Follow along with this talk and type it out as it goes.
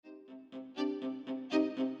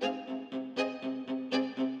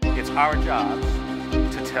It's our jobs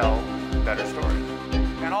to tell better stories.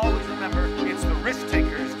 And always remember, it's the risk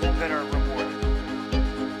takers that are rewarded.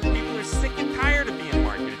 People are sick and tired of being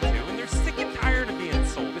marketed to, and they're sick and tired of being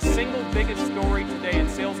sold. The single biggest story today in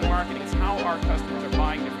sales and marketing is how our customers are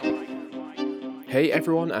buying differently. Hey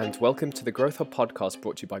everyone, and welcome to the Growth Hub podcast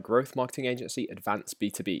brought to you by growth marketing agency Advanced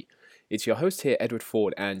B2B. It's your host here, Edward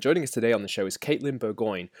Ford, and joining us today on the show is Katelyn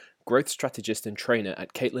Bourgoin, growth strategist and trainer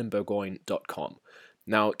at KatelynBourgoin.com.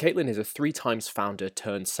 Now, Katelyn is a 3-time founder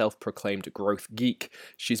turned self-proclaimed growth geek.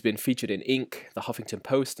 She's been featured in Inc., The Huffington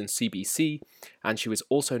Post, and CBC, and she was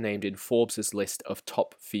also named in Forbes' list of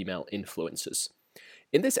top female influencers.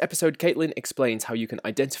 In this episode, Katelyn explains how you can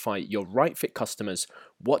identify your right fit customers,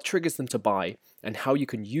 what triggers them to buy, and how you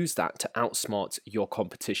can use that to outsmart your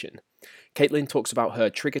competition. Katelyn talks about her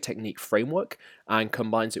trigger technique framework and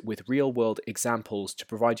combines it with real-world examples to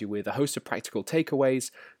provide you with a host of practical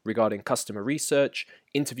takeaways regarding customer research,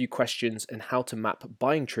 interview questions, and how to map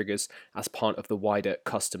buying triggers as part of the wider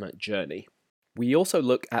customer journey. We also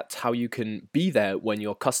look at how you can be there when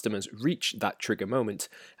your customers reach that trigger moment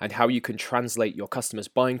and how you can translate your customers'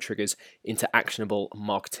 buying triggers into actionable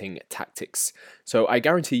marketing tactics. So I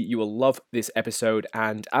guarantee you will love this episode,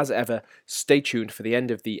 and as ever, stay tuned for the end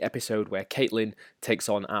of the episode where Katelyn takes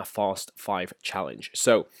on our Fast 5 challenge.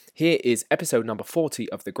 So here is episode number 40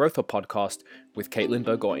 of the Growth Hub podcast with Katelyn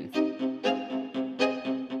Bourgoin.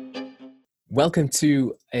 Welcome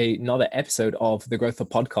to another episode of the Growth Hub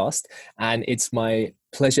podcast, and it's my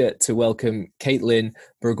pleasure to welcome Katelyn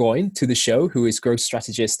Bourgoin to the show, who is growth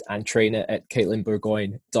strategist and trainer at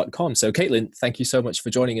KatelynBourgoin.com. So Katelyn, thank you so much for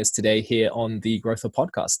joining us today here on the Growth Hub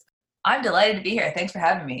podcast. I'm delighted to be here. Thanks for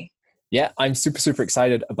having me. Yeah, I'm super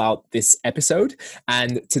excited about this episode,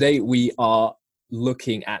 and today we are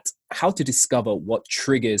looking at how to discover what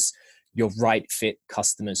triggers your right fit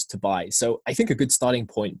customers to buy. So I think a good starting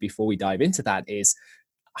point before we dive into that is,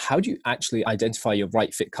 how do you actually identify your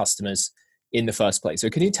right fit customers in the first place? So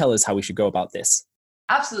can you tell us how we should go about this?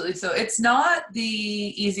 Absolutely. So it's not the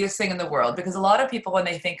easiest thing in the world, because a lot of people, when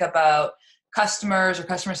they think about customers or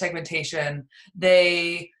customer segmentation,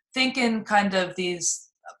 they think in kind of these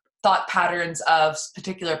thought patterns of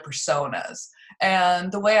particular personas.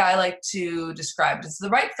 And the way I like to describe it is the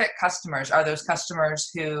right fit customers are those customers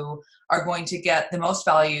who are going to get the most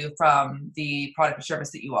value from the product or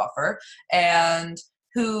service that you offer, and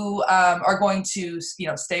who are going to,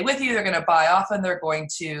 stay with you. They're going to buy often. They're going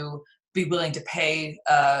to be willing to pay,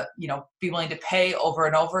 over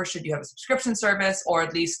and over should you have a subscription service, or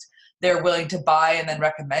at least they're willing to buy and then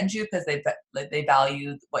recommend you because they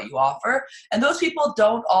value what you offer. And those people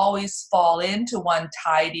don't always fall into one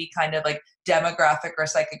tidy kind of like demographic or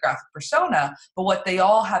psychographic persona, but what they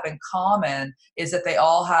all have in common is that they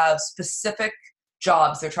all have specific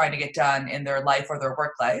jobs they're trying to get done in their life or their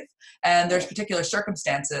work life. And there's particular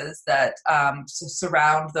circumstances that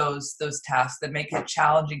surround those tasks that make it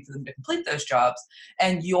challenging for them to complete those jobs.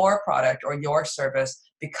 And your product or your service,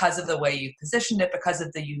 because of the way you've positioned it, because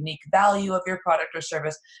of the unique value of your product or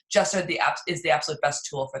service, is the absolute best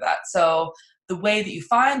tool for that. So the way that you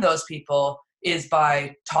find those people is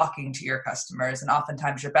by talking to your customers, and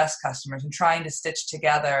oftentimes your best customers, and trying to stitch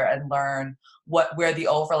together and learn where the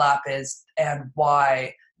overlap is and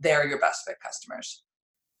why they're your best fit customers.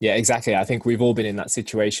 Yeah, exactly. I think we've all been in that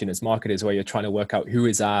situation as marketers where you're trying to work out who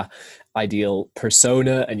is our ideal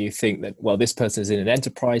persona, and you think that, well, this person is in an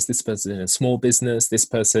enterprise, this person is in a small business, this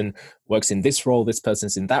person works in this role, this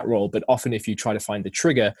person's in that role. But often if you try to find the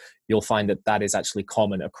trigger, you'll find that that is actually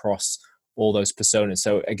common across all those personas.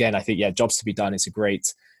 So again, I think, jobs to be done is a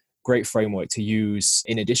great framework to use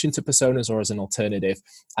in addition to personas or as an alternative.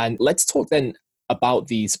 And let's talk then about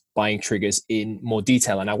these buying triggers in more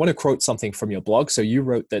detail. And I want to quote something from your blog. So you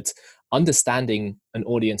wrote that understanding an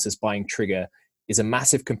audience's buying trigger is a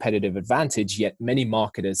massive competitive advantage, yet many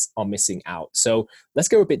marketers are missing out. So let's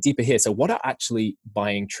go a bit deeper here. So what are actually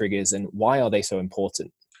buying triggers and why are they so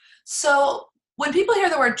important? So when people hear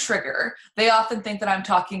the word trigger, they often think that I'm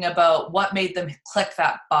talking about what made them click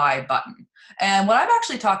that buy button. And what I'm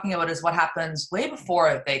actually talking about is what happens way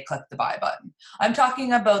before they click the buy button. I'm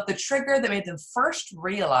talking about the trigger that made them first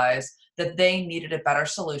realize that they needed a better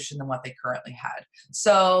solution than what they currently had.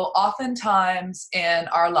 So oftentimes in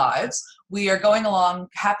our lives, we are going along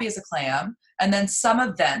happy as a clam, and then some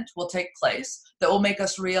event will take place that will make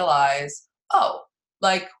us realize,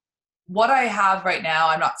 what I have right now,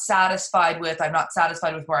 I'm not satisfied with. I'm not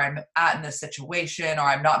satisfied with where I'm at in this situation, or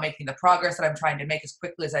I'm not making the progress that I'm trying to make as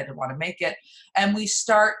quickly as I want to make it. And we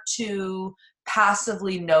start to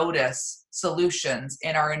passively notice solutions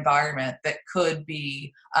in our environment that could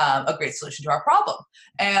be a great solution to our problem.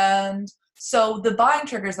 And So the buying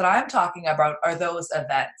triggers that I'm talking about are those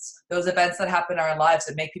events that happen in our lives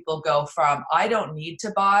that make people go from, I don't need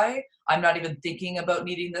to buy, I'm not even thinking about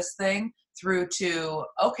needing this thing, through to,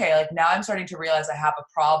 okay, like now I'm starting to realize I have a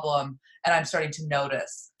problem and I'm starting to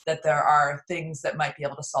notice that there are things that might be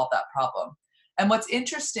able to solve that problem. And what's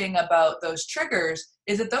interesting about those triggers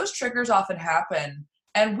is that those triggers often happen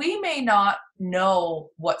and we may not know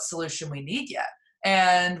what solution we need yet.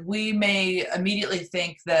 And we may immediately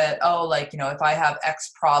think that, oh, like, if I have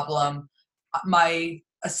X problem, my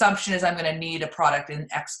assumption is I'm going to need a product in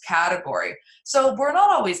X category. So we're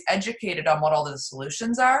not always educated on what all the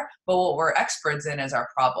solutions are, but what we're experts in is our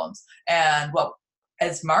problems. And what,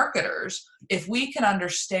 as marketers, if we can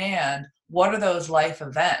understand what are those life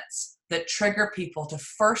events that trigger people to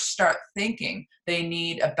first start thinking they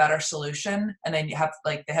need a better solution, and they have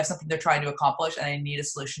something they're trying to accomplish and they need a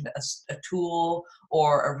solution, a tool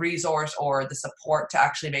or a resource or the support to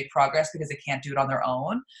actually make progress because they can't do it on their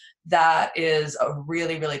own, that is a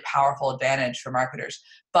really, really powerful advantage for marketers.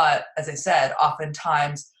 But as I said,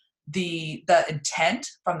 oftentimes the intent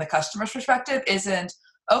from the customer's perspective isn't,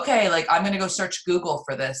 okay, like I'm going to go search Google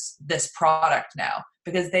for this product now,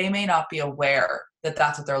 because they may not be aware that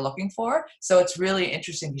that's what they're looking for. So it's really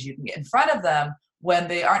interesting because you can get in front of them when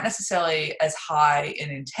they aren't necessarily as high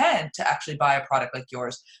in intent to actually buy a product like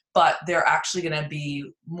yours, but they're actually going to be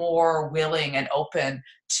more willing and open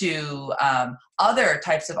to other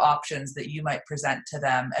types of options that you might present to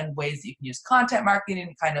them, and ways that you can use content marketing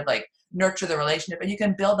to kind of like nurture the relationship. And you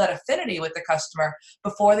can build that affinity with the customer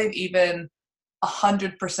before they've even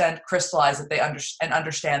 100% crystallize that they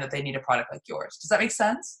understand that they need a product like yours. Does that make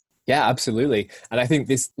sense? Yeah, absolutely. And I think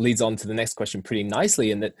this leads on to the next question pretty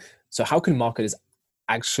nicely, in that, so how can marketers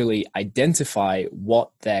actually identify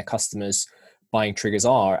what their customers' buying triggers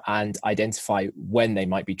are and identify when they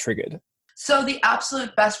might be triggered? So the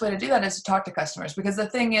absolute best way to do that is to talk to customers, because the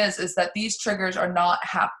thing is that these triggers are not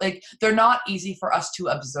they're not easy for us to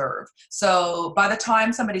observe. So by the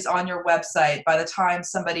time somebody's on your website, by the time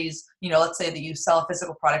somebody's, let's say that you sell a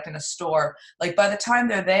physical product in a store, like by the time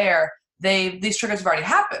they're there, these triggers have already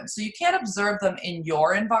happened. So you can't observe them in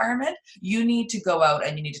your environment. You need to go out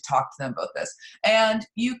and you need to talk to them about this. And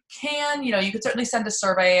you can, you could certainly send a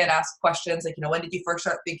survey and ask questions like, when did you first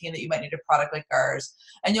start thinking that you might need a product like ours?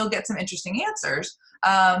 And you'll get some interesting answers.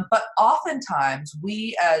 But oftentimes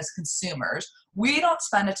we as consumers, we don't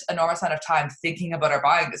spend an enormous amount of time thinking about our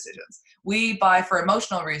buying decisions. We buy for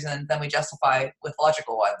emotional reasons, then we justify with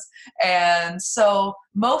logical ones. And so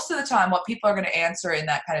most of the time, what people are going to answer in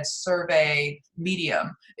that kind of survey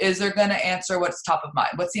medium is they're going to answer what's top of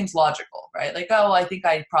mind, what seems logical, right? Like, oh, I think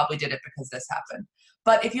I probably did it because this happened.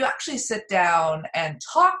 But if you actually sit down and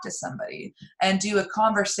talk to somebody and do a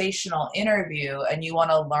conversational interview and you want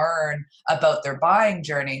to learn about their buying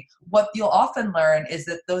journey, what you'll often learn is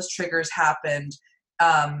that those triggers happened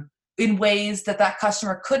in ways that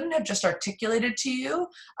customer couldn't have just articulated to you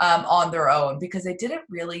on their own, because they didn't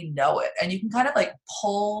really know it. And you can kind of like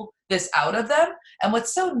pull this out of them. And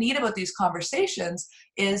what's so neat about these conversations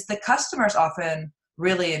is the customers often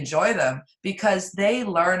really enjoy them because they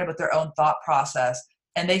learn about their own thought process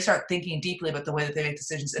and they start thinking deeply about the way that they make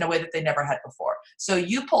decisions in a way that they never had before. So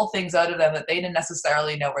you pull things out of them that they didn't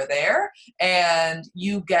necessarily know were there, and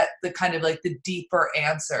you get the kind of like the deeper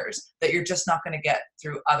answers that you're just not going to get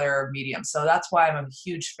through other mediums. So that's why I'm a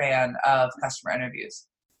huge fan of customer interviews.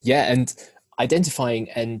 Yeah, and identifying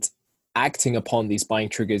and acting upon these buying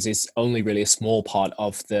triggers is only really a small part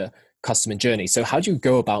of the customer journey. So how do you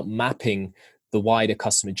go about mapping the wider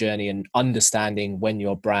customer journey and understanding when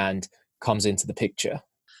your brand comes into the picture?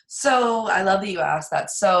 So I love that you asked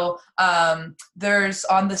that. So there's,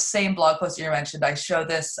 on the same blog post you mentioned, I show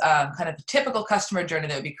this kind of typical customer journey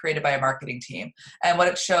that would be created by a marketing team. And what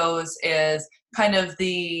it shows is kind of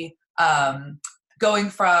the going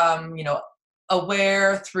from,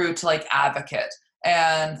 aware through to like advocate.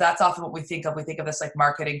 And that's often what we think of. We think of this like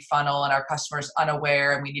marketing funnel, and our customers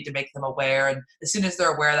unaware and we need to make them aware. And as soon as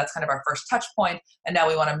they're aware, that's kind of our first touch point. And now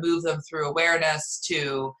we want to move them through awareness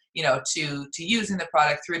to, to using the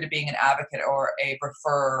product, through to being an advocate or a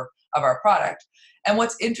referrer of our product. And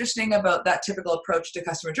what's interesting about that typical approach to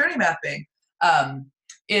customer journey mapping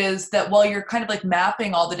is that while you're kind of like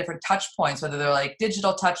mapping all the different touch points, whether they're like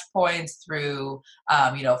digital touch points through,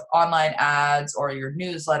 online ads or your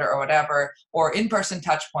newsletter or whatever, or in-person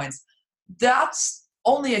touch points, that's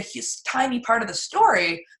only a tiny part of the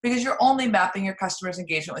story, because you're only mapping your customers'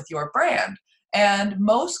 engagement with your brand. And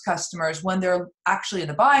most customers, when they're actually in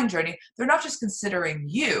the buying journey, they're not just considering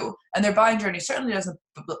you, and their buying journey certainly doesn't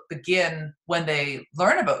begin when they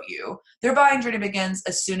learn about you. Their buying journey begins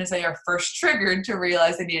as soon as they are first triggered to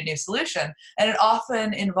realize they need a new solution. And it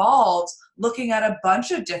often involves looking at a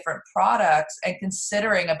bunch of different products and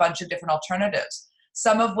considering a bunch of different alternatives,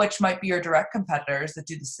 some of which might be your direct competitors that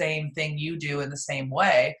do the same thing you do in the same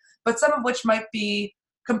way, but some of which might be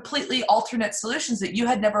completely alternate solutions that you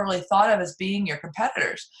had never really thought of as being your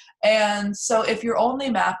competitors. And so if you're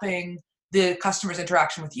only mapping the customer's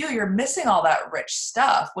interaction with you, you're missing all that rich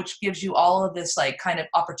stuff, which gives you all of this like kind of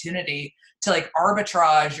opportunity to like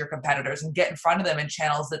arbitrage your competitors and get in front of them in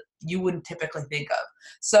channels that you wouldn't typically think of.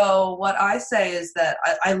 So what I say is that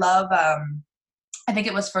I love, I think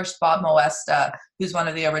it was first Bob Moesta, who's one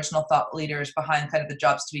of the original thought leaders behind kind of the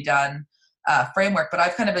jobs to be done framework, but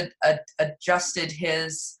I've kind of adjusted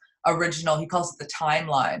his original, he calls it the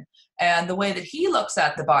timeline. And the way that he looks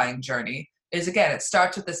at the buying journey is, again, it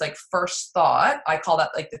starts with this like first thought. I call that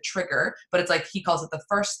like the trigger, but it's like he calls it the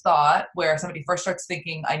first thought, where somebody first starts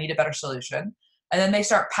thinking, I need a better solution. And then they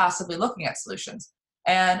start passively looking at solutions.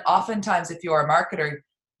 And oftentimes, if you're a marketer,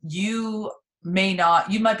 you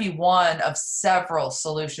might be one of several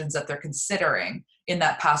solutions that they're considering in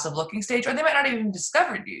that passive looking stage, or they might not even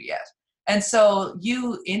discovered you yet. And so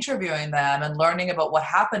you interviewing them and learning about what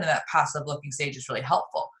happened in that passive looking stage is really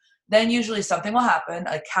helpful. Then usually something will happen,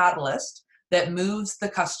 a catalyst that moves the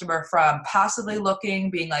customer from passively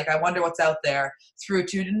looking, being like, I wonder what's out there, through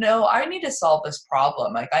to, no, I need to solve this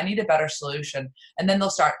problem. Like, I need a better solution. And then they'll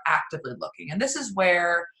start actively looking. And this is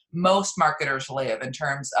where most marketers live in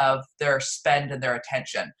terms of their spend and their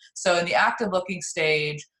attention. So in the active looking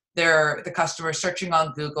stage, the customer searching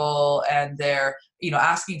on Google, and they're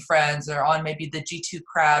asking friends, or on maybe the G2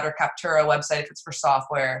 Crowd or Captura website if it's for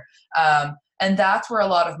software. And that's where a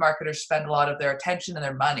lot of marketers spend a lot of their attention and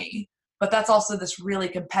their money. But that's also this really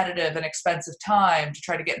competitive and expensive time to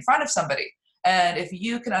try to get in front of somebody. And if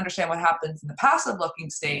you can understand what happens in the passive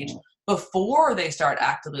looking stage before they start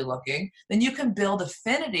actively looking, then you can build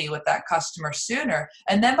affinity with that customer sooner.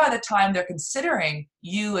 And then by the time they're considering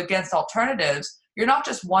you against alternatives, you're not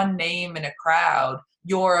just one name in a crowd.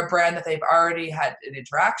 You're a brand that they've already had an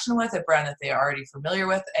interaction with, a brand that they're already familiar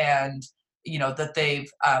with, and that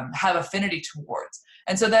they've have affinity towards.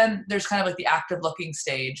 And so then there's kind of like the active looking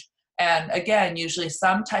stage. And again, usually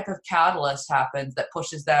some type of catalyst happens that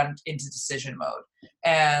pushes them into decision mode.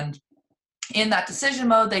 And in that decision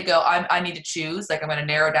mode, they go, I need to choose. Like, I'm going to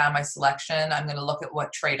narrow down my selection. I'm going to look at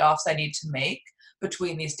what trade-offs I need to make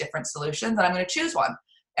between these different solutions, and I'm going to choose one.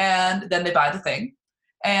 And then they buy the thing.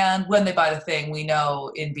 And when they buy the thing, we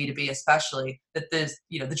know in B2B especially that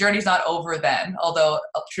the journey's not over then. Although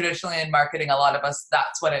traditionally in marketing, a lot of us,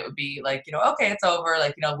 that's what it would be like, okay, it's over.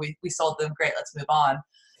 Like, we sold them, great, let's move on.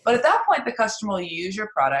 But at that point, the customer will use your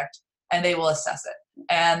product and they will assess it.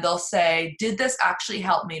 And they'll say, did this actually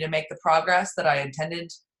help me to make the progress that I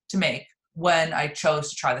intended to make when I chose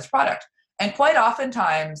to try this product? And quite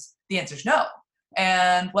oftentimes the answer is no.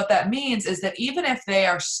 And what that means is that even if they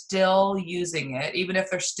are still using it, even if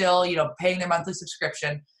they're still, paying their monthly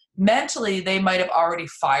subscription, mentally they might have already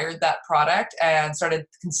fired that product and started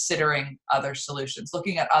considering other solutions,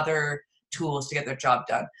 looking at other tools to get their job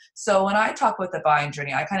done. So when I talk about the buying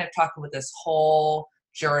journey, I kind of talk about this whole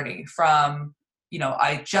journey from,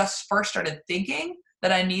 I just first started thinking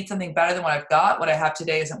that I need something better than what I've got, what I have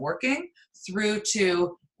today isn't working, through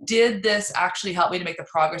to, did this actually help me to make the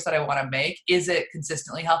progress that I want to make? Is it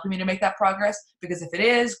consistently helping me to make that progress? Because if it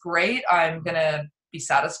is, great, I'm going to be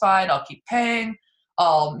satisfied. I'll keep paying.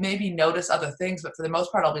 I'll maybe notice other things, but for the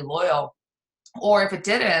most part, I'll be loyal. Or if it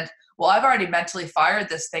didn't, well, I've already mentally fired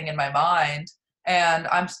this thing in my mind, and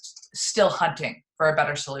I'm still hunting for a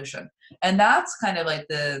better solution. And that's kind of like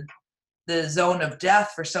the zone of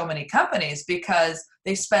death for so many companies, because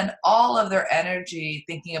they spend all of their energy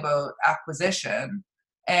thinking about acquisition,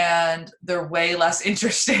 and they're way less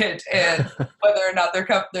interested in whether or not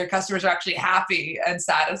their customers are actually happy and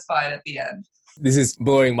satisfied at the end. This is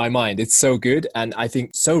blowing my mind. It's so good. And I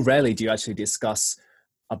think so rarely do you actually discuss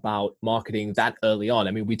about marketing that early on.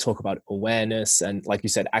 I mean, we talk about awareness and, like you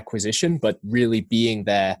said, acquisition, but really being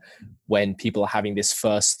there when people are having this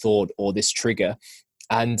first thought or this trigger.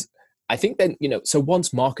 And I think then, so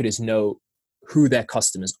once marketers know who their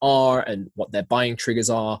customers are and what their buying triggers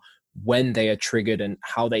are, when they are triggered and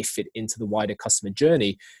how they fit into the wider customer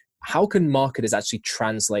journey, how can marketers actually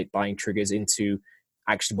translate buying triggers into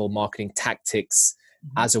actionable marketing tactics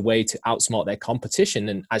as a way to outsmart their competition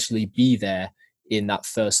and actually be there in that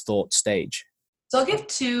first thought stage? So I'll give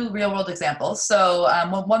two real world examples. So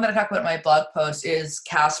one that I talk about in my blog post is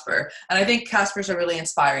Casper. And I think Casper's a really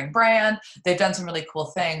inspiring brand. They've done some really cool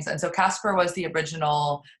things. And so Casper was the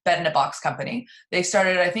original bed in a box company. They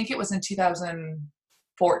started, I think it was in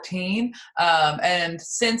 2014. And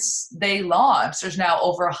since they launched, there's now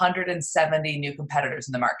over 170 new competitors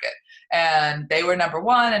in the market. And they were number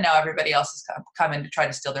one, and now everybody else has come in to try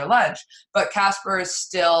to steal their lunch. But Casper is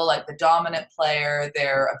still like the dominant player.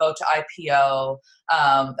 They're about to IPO.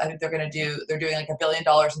 I think they're doing like $1 billion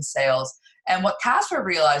in sales. And what Casper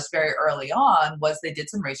realized very early on was they did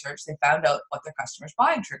some research. They found out what their customers'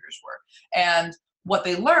 buying triggers were. And what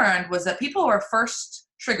they learned was that people were first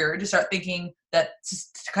triggered to start thinking that to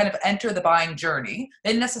kind of enter the buying journey.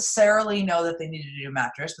 They didn't necessarily know that they needed a new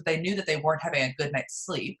mattress, but they knew that they weren't having a good night's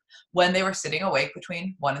sleep when they were sitting awake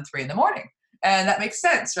between 1 and 3 in the morning. And that makes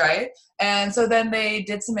sense, right? And so then they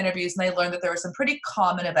did some interviews and they learned that there were some pretty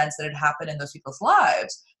common events that had happened in those people's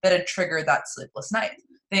lives that had triggered that sleepless night.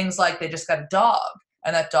 Things like they just got a dog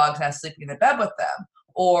and that dog's now sleeping in the bed with them.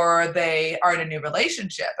 Or they are in a new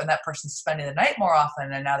relationship and that person's spending the night more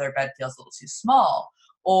often and now their bed feels a little too small.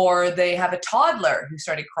 Or they have a toddler who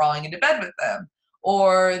started crawling into bed with them.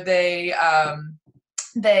 Or they got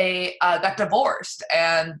divorced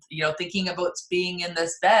and, thinking about being in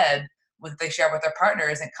this bed they share with their partner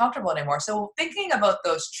isn't comfortable anymore. So thinking about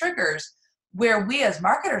those triggers, where we as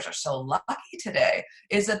marketers are so lucky today,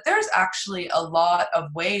 is that there's actually a lot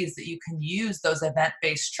of ways that you can use those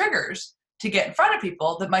event-based triggers to get in front of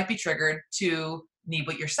people that might be triggered to need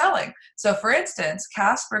what you're selling. So for instance,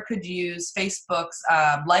 Casper could use Facebook's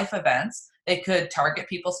life events. They could target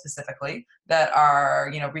people specifically that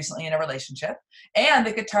are, recently in a relationship, and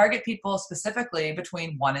they could target people specifically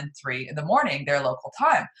between 1 and 3 in the morning, their local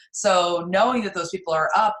time. So knowing that those people are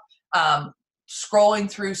up, scrolling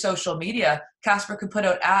through social media, Casper could put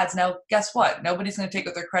out ads. Now, guess what? Nobody's going to take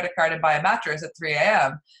out their credit card and buy a mattress at 3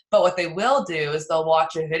 a.m. But what they will do is they'll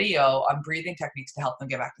watch a video on breathing techniques to help them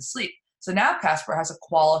get back to sleep. So now Casper has a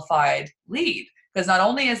qualified lead, because not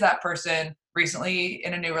only is that person recently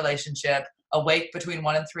in a new relationship, awake between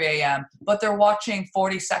 1 and 3 a.m., but they're watching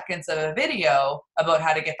 40 seconds of a video about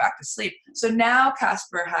how to get back to sleep. So now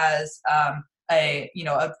Casper has they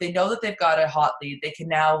know that they've got a hot lead. They can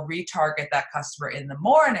now retarget that customer in the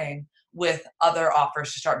morning with other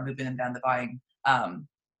offers to start moving them down the buying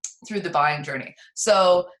through the buying journey.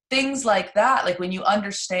 So things like that, like when you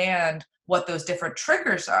understand what those different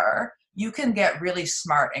triggers are, you can get really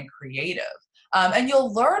smart and creative. And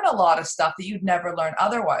you'll learn a lot of stuff that you'd never learn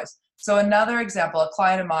otherwise. So another example, a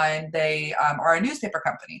client of mine, they are a newspaper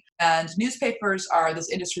company, and newspapers are this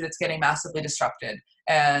industry that's getting massively disrupted.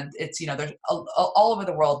 And it's, there's all over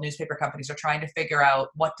the world, newspaper companies are trying to figure out,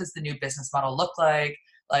 what does the new business model look like?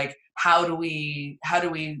 Like, how do we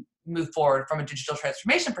move forward from a digital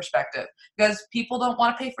transformation perspective? Because people don't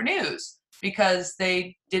want to pay for news, because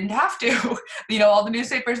they didn't have to. All the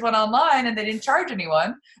newspapers went online and they didn't charge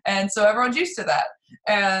anyone. And so everyone's used to that.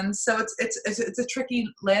 And so it's a tricky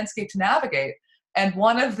landscape to navigate. And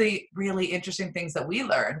one of the really interesting things that we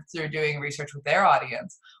learned through doing research with their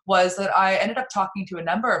audience was that I ended up talking to a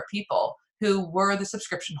number of people who were the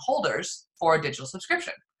subscription holders for a digital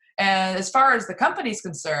subscription. And as far as the company's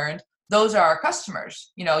concerned, those are our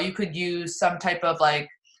customers. You could use some type of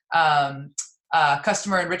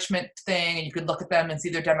customer enrichment thing, and you could look at them and see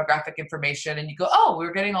their demographic information, and you go, oh,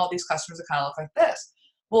 we're getting all these customers that kind of look like this.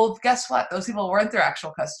 Well, guess what? Those people weren't their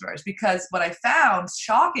actual customers, because what I found,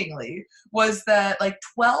 shockingly, was that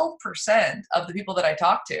 12% of the people that I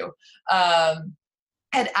talked to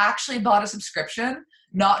had actually bought a subscription,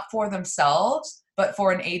 not for themselves, but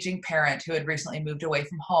for an aging parent who had recently moved away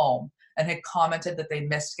from home and had commented that they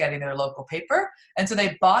missed getting their local paper. And so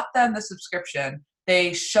they bought them the subscription.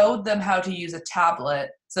 They showed them how to use a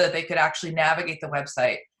tablet so that they could actually navigate the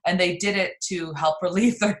website. And they did it to help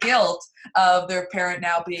relieve their guilt of their parent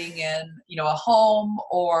now being in, a home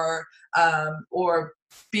or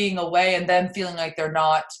being away, and them feeling like they're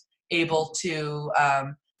not able to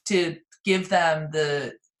give them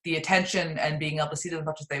the attention and being able to see them as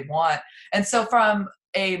much as they want. And so from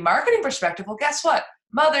a marketing perspective, well, guess what?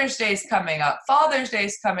 Mother's Day's coming up. Father's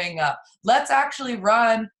Day's coming up. Let's actually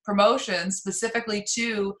run promotions specifically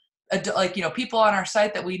to people on our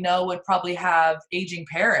site that we know would probably have aging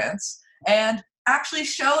parents, and actually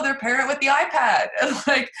show their parent with the iPad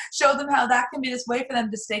and show them how that can be this way for them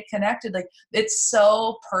to stay connected. It's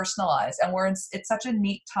so personalized, and it's such a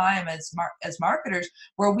neat time as marketers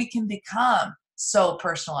where we can become so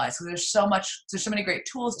personalized. So there's so many great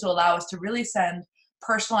tools to allow us to really send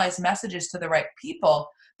personalized messages to the right people.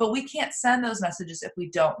 but we can't send those messages if we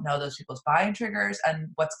don't know those people's buying triggers and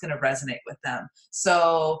what's going to resonate with them.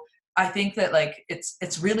 So I think that like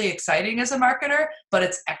it's really exciting as a marketer, but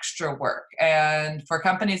it's extra work. And for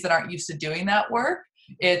companies that aren't used to doing that work,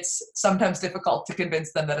 it's sometimes difficult to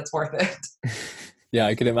convince them that it's worth it. Yeah,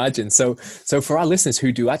 I can imagine. So for our listeners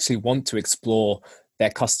who do actually want to explore their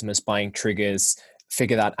customers' buying triggers,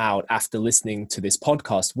 figure that out after listening to this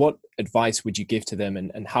podcast, what advice would you give to them,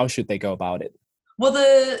 and how should they go about it? Well,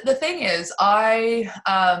 the thing is, I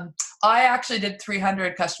actually did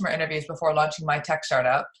 300 customer interviews before launching my tech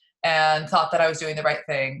startup, and thought that I was doing the right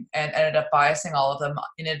thing, and ended up biasing all of them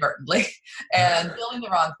inadvertently and building the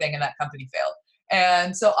wrong thing, and that company failed.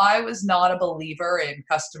 And so I was not a believer in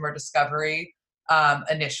customer discovery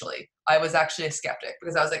initially. I was actually a skeptic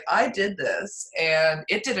because I was like, I did this and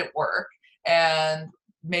it didn't work. And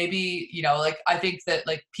maybe, like, I think that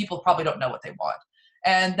like people probably don't know what they want.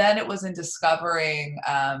 And then it was in discovering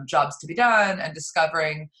jobs to be done, and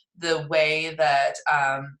discovering the way that,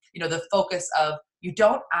 the focus of, you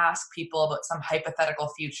don't ask people about some hypothetical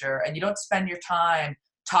future, and you don't spend your time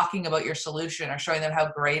talking about your solution or showing them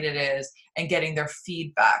how great it is and getting their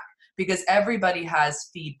feedback, because everybody has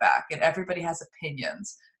feedback and everybody has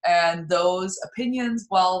opinions. And those opinions,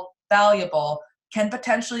 while valuable, can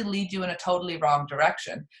potentially lead you in a totally wrong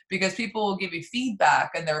direction, because people will give you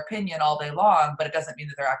feedback and their opinion all day long, but it doesn't mean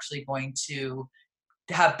that they're actually going to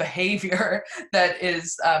have behavior that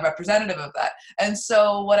is representative of that. And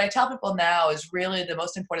so what I tell people now is really the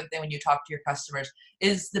most important thing when you talk to your customers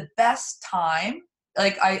is the best time.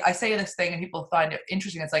 Like I say this thing and people find it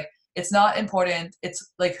interesting. It's like, it's not important.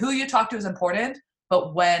 It's like who you talk to is important,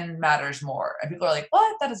 but when matters more. And people are like,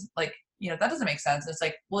 what? That is like, that doesn't make sense. And it's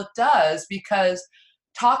like, well, it does, because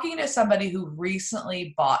talking to somebody who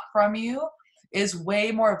recently bought from you is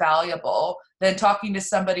way more valuable than talking to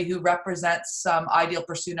somebody who represents some ideal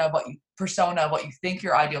persona of what you think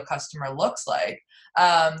your ideal customer looks like,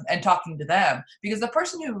 and talking to them. Because the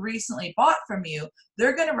person who recently bought from you,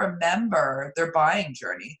 they're going to remember their buying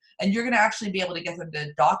journey, and you're going to actually be able to get them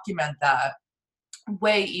to document that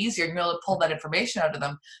way easier, and you're able to pull that information out of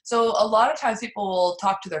them. So a lot of times people will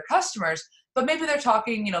talk to their customers, but maybe they're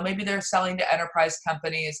talking, maybe they're selling to enterprise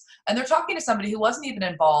companies, and they're talking to somebody who wasn't even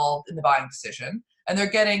involved in the buying decision, and they're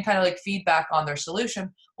getting kind of like feedback on their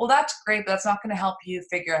solution. Well, that's great, but that's not going to help you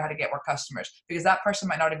figure out how to get more customers, because that person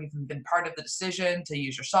might not have even been part of the decision to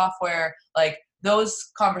use your software. Like,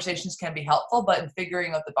 those conversations can be helpful, but in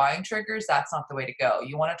figuring out the buying triggers, that's not the way to go.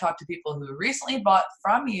 You want to talk to people who recently bought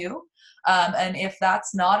from you. And if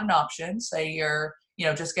that's not an option, say you're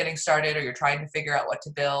just getting started, or you're trying to figure out what to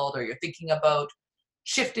build, or you're thinking about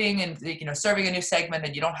shifting and serving a new segment,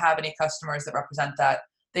 and you don't have any customers that represent that,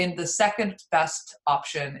 then the second best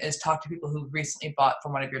option is talk to people who recently bought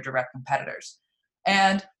from one of your direct competitors.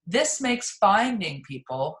 And this makes finding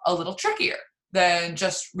people a little trickier than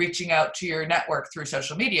just reaching out to your network through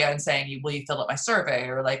social media and saying, will you fill out my survey?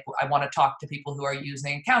 Or like, I want to talk to people who are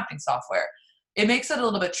using accounting software. It makes it a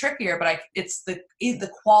little bit trickier, but it's the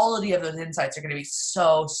quality of those insights are going to be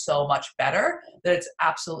so much better that it's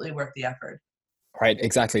absolutely worth the effort. Right,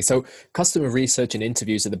 exactly. So customer research and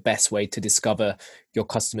interviews are the best way to discover your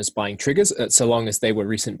customers' buying triggers, so long as they were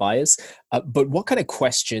recent buyers. But what kind of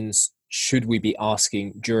questions should we be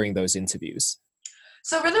asking during those interviews?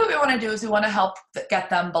 So really what we want to do is we want to help get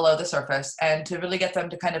them below the surface, and to really get them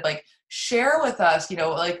to kind of like share with us,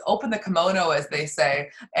 like open the kimono, as they say,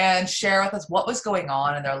 and share with us what was going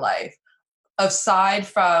on in their life, aside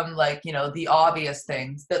from like, the obvious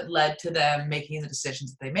things that led to them making the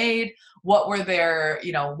decisions that they made. What were their,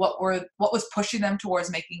 what was pushing them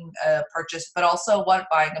towards making a purchase, but also what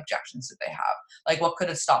buying objections did they have? Like, what could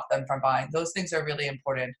have stopped them from buying? Those things are really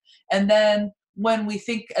important. And then when we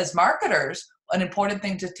think as marketers, an important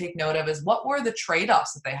thing to take note of is what were the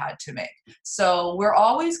trade-offs that they had to make. So we're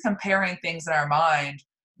always comparing things in our mind,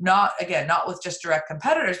 not with just direct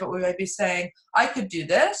competitors, but we might be saying, I could do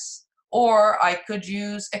this, or I could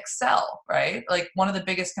use Excel, right? Like, one of the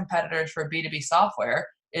biggest competitors for B2B software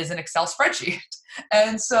is an Excel spreadsheet.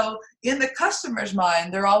 And so in the customer's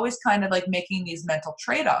mind, they're always kind of like making these mental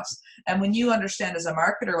trade-offs. And when you understand as a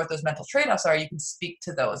marketer what those mental trade-offs are, you can speak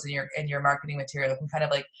to those in your marketing material. It can kind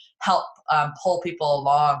of like help pull people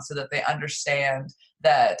along so that they understand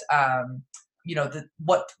that,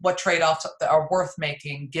 what trade-offs are worth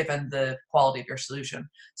making given the quality of your solution.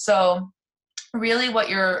 So really what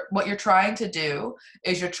you're trying to do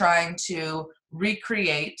is you're trying to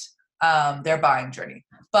recreate their buying journey.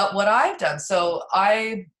 But what I've done,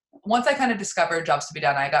 once I kind of discovered jobs to be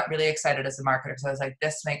done, I got really excited as a marketer, because I was like,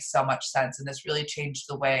 this makes so much sense, and this really changed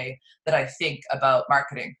the way that I think about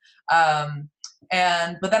marketing.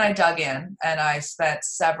 But then I dug in and I spent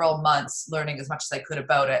several months learning as much as I could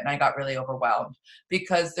about it. And I got really overwhelmed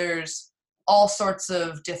because there's all sorts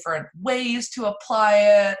of different ways to apply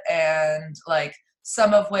it, and like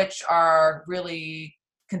some of which are really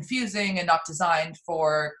confusing and not designed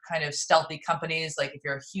for kind of stealthy companies. Like if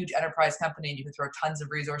you're a huge enterprise company and you can throw tons of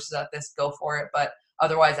resources at this, go for it. But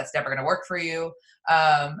otherwise, that's never going to work for you.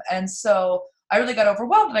 And so I really got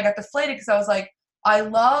overwhelmed and I got deflated because I was like, I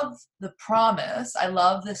love the promise. I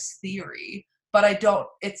love this theory, but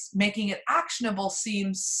it's making it actionable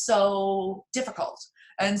seems so difficult.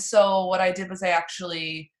 And so what I did was I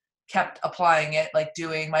actually kept applying it, like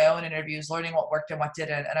doing my own interviews, learning what worked and what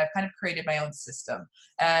didn't. And I've kind of created my own system,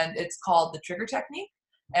 and it's called the trigger technique.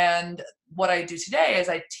 And what I do today is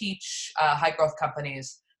I teach high growth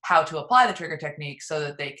companies how to apply the trigger technique so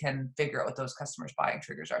that they can figure out what those customers' buying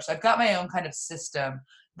triggers are. So I've got my own kind of system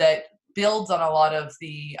that builds on a lot of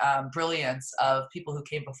the brilliance of people who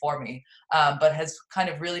came before me, but has kind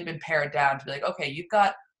of really been pared down to be like, okay, you've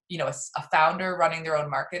got a founder running their own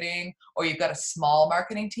marketing, or you've got a small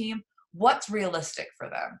marketing team. What's realistic for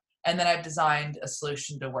them? And then I've designed a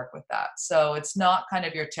solution to work with that. So it's not kind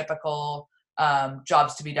of your typical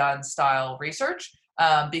jobs to be done style research,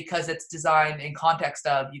 because it's designed in context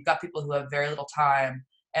of you've got people who have very little time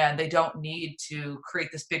and they don't need to create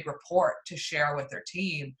this big report to share with their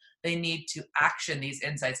team. They need to action these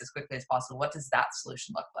insights as quickly as possible. What does that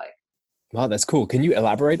solution look like? Wow, that's cool. Can you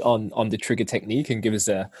elaborate on the trigger technique and give us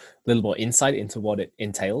a little more insight into what it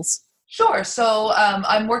entails? Sure. So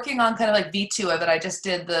I'm working on kind of like V2 of it. I just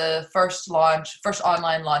did the first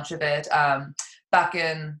online launch of it back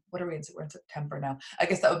in, what are we in? We're in September now. I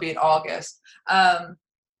guess that would be in August.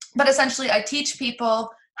 But essentially, I teach people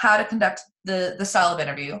how to conduct the style of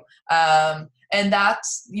interview. And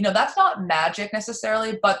that's not magic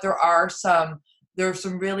necessarily, but there are some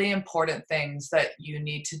really important things that you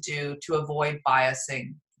need to do to avoid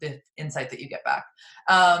biasing the insight that you get back.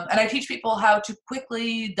 And I teach people how to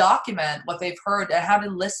quickly document what they've heard and how to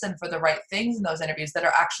listen for the right things in those interviews that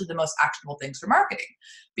are actually the most actionable things for marketing.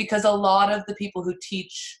 Because a lot of the people who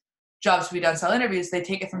teach jobs to be done style interviews, they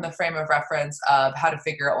take it from the frame of reference of how to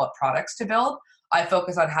figure out what products to build. I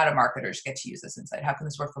focus on how do marketers get to use this insight? How can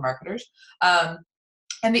this work for marketers?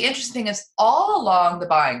 And the interesting thing is all along the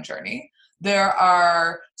buying journey, there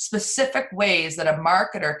are specific ways that a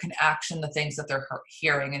marketer can action the things that they're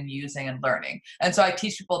hearing and using and learning. And so I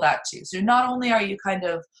teach people that too. So not only are you kind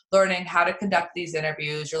of learning how to conduct these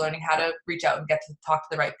interviews, you're learning how to reach out and get to talk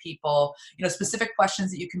to the right people, specific questions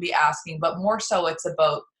that you can be asking, but more so it's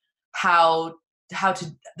about how to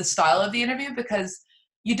the style of the interview, because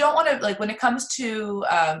you don't want to, like, when it comes to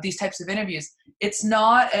these types of interviews, it's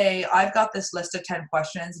not I've got this list of 10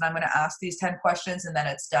 questions and I'm going to ask these 10 questions and then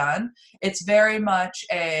it's done. It's very much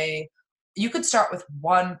you could start with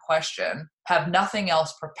one question, have nothing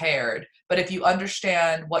else prepared, but if you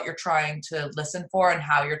understand what you're trying to listen for and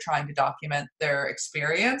how you're trying to document their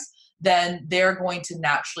experience, then they're going to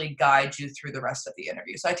naturally guide you through the rest of the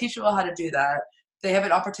interview. So I teach people how to do that. They have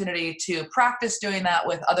an opportunity to practice doing that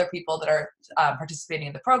with other people that are participating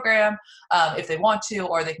in the program if they want to,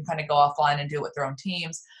 or they can kind of go offline and do it with their own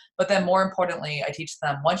teams. But then more importantly, I teach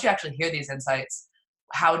them, once you actually hear these insights,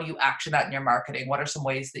 how do you action that in your marketing? What are some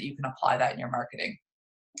ways that you can apply that in your marketing?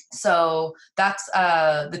 So that's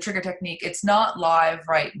the trigger technique. It's not live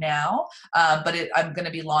right now, but I'm going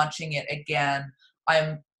to be launching it again.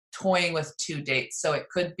 I'm toying with 2 dates. So it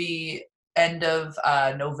could be end of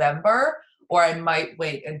November, or I might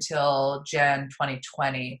wait until Jan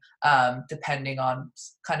 2020, depending on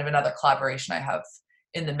kind of another collaboration I have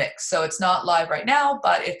in the mix. So it's not live right now,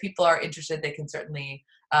 but if people are interested, they can certainly,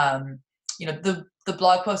 the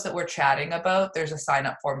blog post that we're chatting about, there's a sign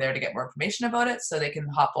up form there to get more information about it. So they can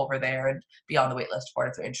hop over there and be on the wait list for it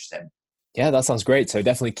if they're interested. Yeah, that sounds great. So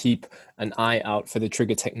definitely keep an eye out for the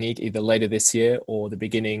trigger technique either later this year or the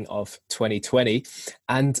beginning of 2020.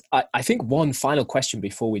 And I think one final question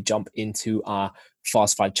before we jump into our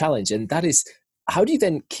Fast 5 challenge, and that is, how do you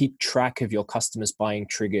then keep track of your customers' buying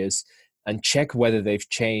triggers and check whether they've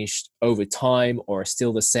changed over time or are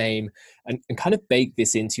still the same, and kind of bake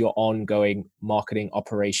this into your ongoing marketing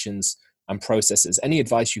operations and processes? Any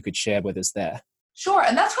advice you could share with us there? Sure.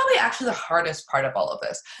 And that's probably actually the hardest part of all of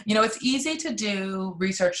this. It's easy to do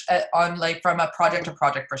research on from a project to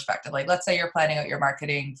project perspective. Like, let's say you're planning out your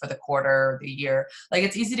marketing for the quarter, the year. Like,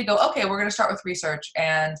 it's easy to go, okay, we're going to start with research.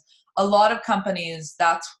 And a lot of companies,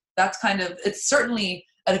 that's kind of, it's certainly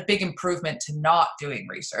a big improvement to not doing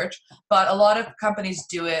research, but a lot of companies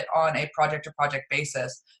do it on a project to project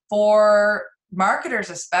basis for marketers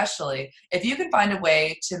especially, if you can find a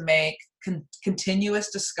way to make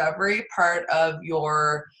continuous discovery part of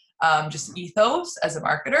your just ethos as a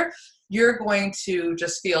marketer, you're going to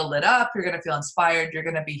just feel lit up. You're going to feel inspired. You're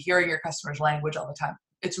going to be hearing your customer's language all the time.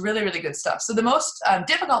 It's really, really good stuff. So the most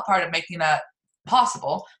difficult part of making that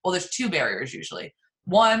possible, well, there's two barriers usually.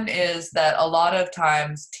 One is that a lot of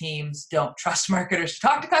times teams don't trust marketers to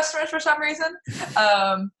talk to customers for some reason.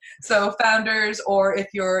 So founders, or if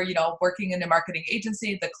you're, working in a marketing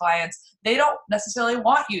agency, the clients, they don't necessarily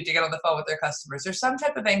want you to get on the phone with their customers. There's some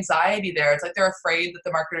type of anxiety there. It's like they're afraid that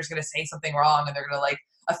the marketer is going to say something wrong and they're going to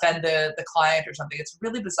offend the client or something. It's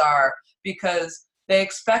really bizarre because they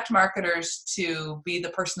expect marketers to be the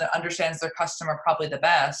person that understands their customer probably the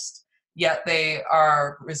best, yet they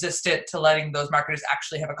are resistant to letting those marketers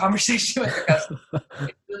actually have a conversation with their customer.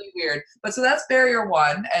 It's really weird. But so that's barrier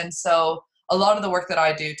one. And so a lot of the work that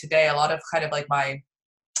I do today, a lot of kind of my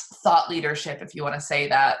thought leadership, if you want to say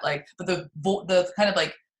that, but the kind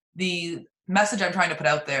of the message I'm trying to put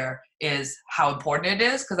out there is how important it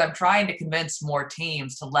is, because I'm trying to convince more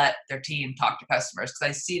teams to let their team talk to customers, because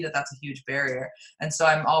I see that that's a huge barrier. And so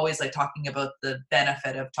I'm always talking about the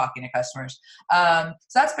benefit of talking to customers. So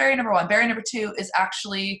that's barrier number one. Barrier number two is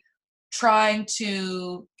actually trying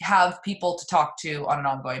to have people to talk to on an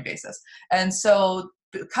ongoing basis. And so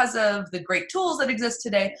because of the great tools that exist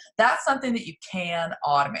today, that's something that you can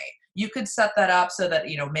automate. You could set that up so that,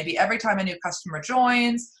 maybe every time a new customer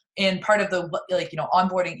joins, in part of the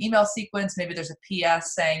onboarding email sequence, maybe there's a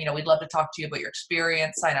PS saying, we'd love to talk to you about your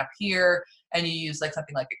experience, sign up here. And you use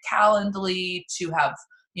something like a Calendly to have,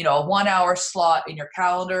 a 1 hour slot in your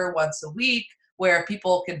calendar once a week where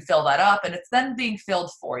people can fill that up, and it's then being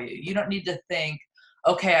filled for you. You don't need to think,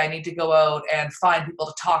 okay, I need to go out and find people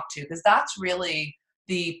to talk to, because that's really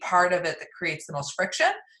the part of it that creates the most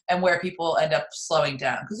friction and where people end up slowing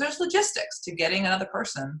down, because there's logistics to getting another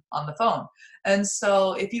person on the phone. And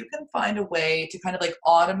so if you can find a way to kind of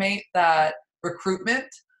automate that recruitment,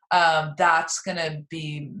 that's going to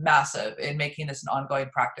be massive in making this an ongoing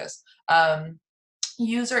practice.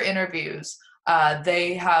 User interviews,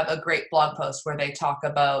 they have a great blog post where they talk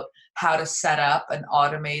about how to set up an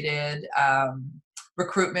automated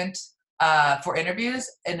recruitment for interviews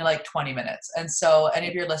in 20 minutes. And so any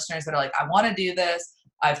of your listeners that are I want to do this,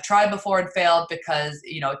 I've tried before and failed because,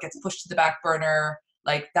 it gets pushed to the back burner,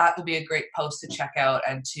 that would be a great post to check out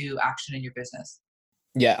and to action in your business.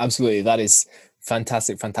 Yeah, absolutely. That is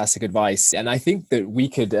fantastic advice. And I think that we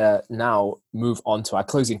could now move on to our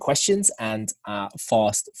closing questions and our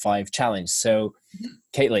Fast 5 challenge. So,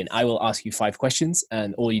 Katelyn, I will ask you 5 questions,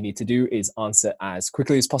 and all you need to do is answer as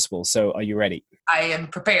quickly as possible. So are you ready? I am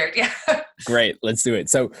prepared. Yeah. Great. Let's do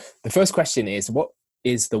it. So the first question is, what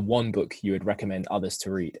is the one book you would recommend others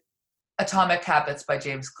to read? Atomic Habits by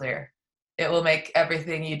James Clear. It will make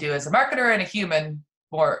everything you do as a marketer and a human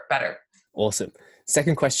better. Awesome.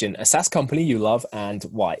 Second question, a SaaS company you love and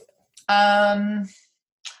why? I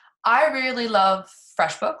really love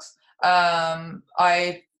FreshBooks.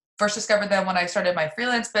 I first discovered them when I started my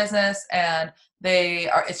freelance business, and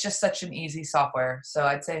it's just such an easy software. So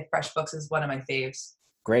I'd say FreshBooks is one of my faves.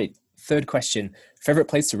 Great. Third question, favorite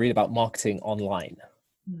place to read about marketing online?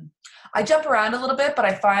 I jump around a little bit, but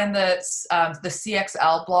I find that the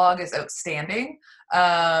CXL blog is outstanding.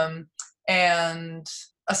 And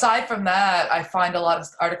aside from that, I find a lot of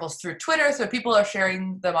articles through Twitter. So people are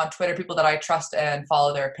sharing them on Twitter, people that I trust and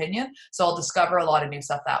follow their opinion. So I'll discover a lot of new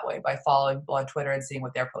stuff that way by following people on Twitter and seeing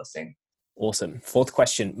what they're posting. Awesome. Fourth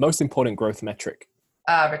question, most important growth metric?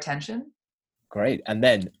 Retention. Great. And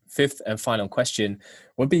then fifth and final question,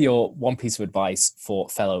 what would be your one piece of advice for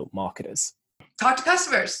fellow marketers? Talk to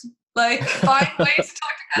customers. Find ways to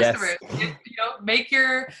talk to customers.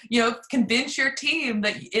 Yes. Convince your team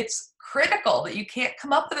that it's critical, that you can't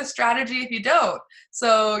come up with a strategy if you don't.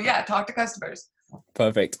 So yeah, talk to customers.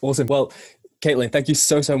 Perfect. Awesome. Well, Katelyn, thank you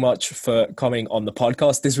so much for coming on the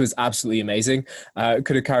podcast. This was absolutely amazing.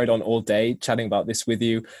 Could have carried on all day chatting about this with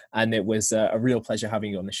you, and it was a real pleasure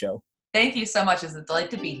having you on the show. Thank you so much. It's a delight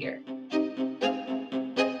to be here.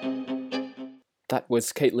 That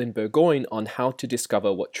was Katelyn Bourgoin on how to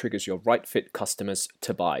discover what triggers your right fit customers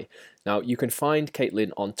to buy. Now, you can find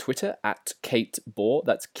Katelyn on Twitter at KateBour,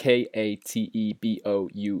 that's KateBour,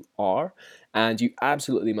 and you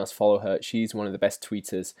absolutely must follow her. She's one of the best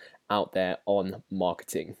tweeters out there on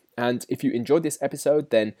marketing. And if you enjoyed this episode,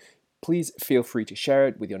 then please feel free to share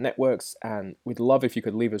it with your networks, and we'd love if you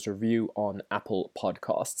could leave us a review on Apple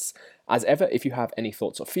Podcasts. As ever, if you have any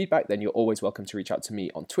thoughts or feedback, then you're always welcome to reach out to me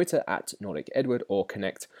on Twitter at Nordic Edward or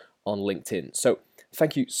connect on LinkedIn. So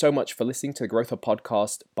Thank you so much for listening to the Growth Hub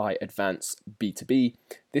podcast by Advance B2B.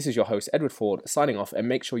 This is your host, Edward Ford, signing off, and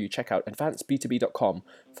make sure you check out advanceb2b.com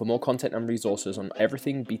for more content and resources on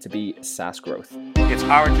everything B2B SaaS growth. It's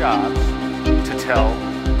our jobs to tell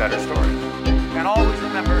better stories. And always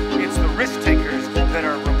remember, it's